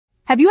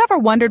Have you ever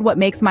wondered what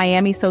makes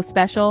Miami so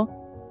special?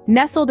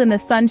 Nestled in the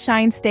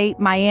Sunshine State,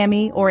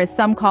 Miami, or as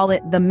some call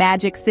it, the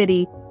Magic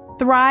City,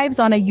 thrives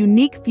on a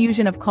unique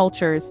fusion of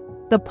cultures,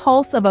 the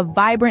pulse of a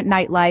vibrant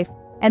nightlife,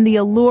 and the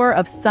allure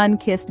of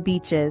sun-kissed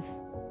beaches.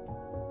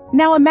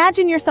 Now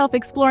imagine yourself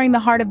exploring the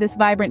heart of this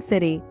vibrant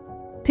city.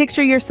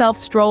 Picture yourself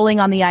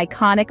strolling on the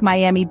iconic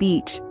Miami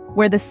beach,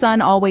 where the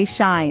sun always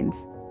shines.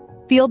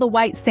 Feel the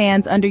white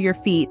sands under your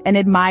feet and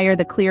admire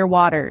the clear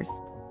waters.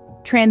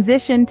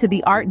 Transition to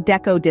the Art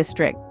Deco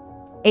district,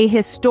 a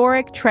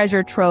historic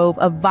treasure trove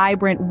of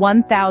vibrant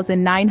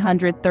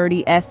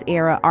 1930s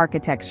era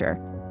architecture.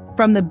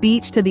 From the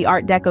beach to the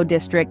Art Deco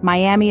district,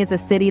 Miami is a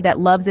city that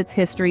loves its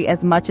history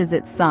as much as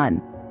its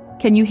sun.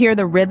 Can you hear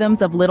the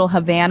rhythms of Little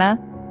Havana?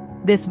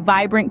 This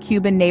vibrant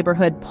Cuban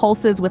neighborhood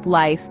pulses with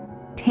life,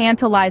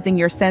 tantalizing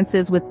your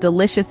senses with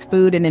delicious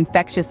food and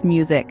infectious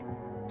music.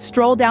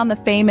 Stroll down the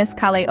famous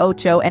Calle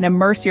Ocho and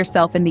immerse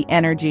yourself in the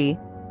energy.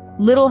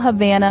 Little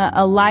Havana,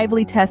 a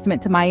lively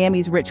testament to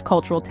Miami's rich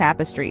cultural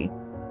tapestry.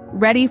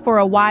 Ready for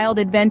a wild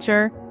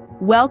adventure?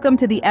 Welcome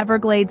to the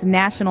Everglades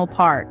National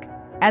Park.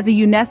 As a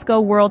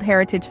UNESCO World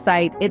Heritage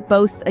Site, it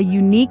boasts a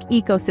unique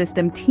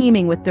ecosystem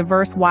teeming with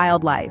diverse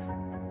wildlife.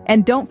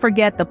 And don't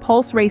forget the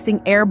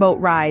pulse-racing airboat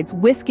rides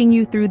whisking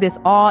you through this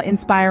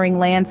awe-inspiring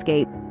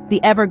landscape,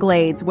 the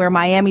Everglades, where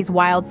Miami's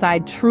wild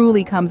side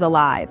truly comes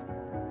alive.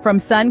 From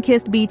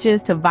sun-kissed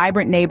beaches to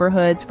vibrant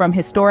neighborhoods, from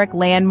historic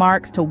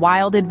landmarks to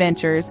wild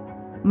adventures,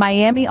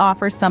 Miami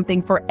offers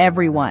something for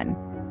everyone.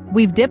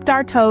 We've dipped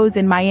our toes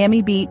in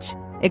Miami Beach,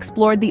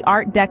 explored the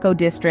Art Deco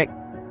district,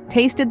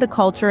 tasted the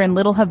culture in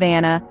Little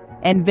Havana,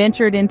 and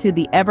ventured into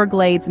the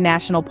Everglades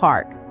National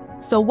Park.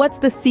 So what's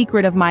the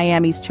secret of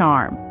Miami's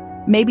charm?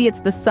 Maybe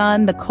it's the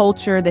sun, the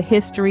culture, the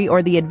history,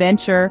 or the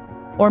adventure,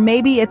 or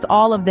maybe it's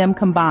all of them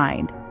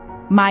combined.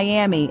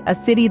 Miami, a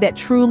city that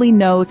truly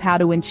knows how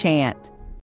to enchant.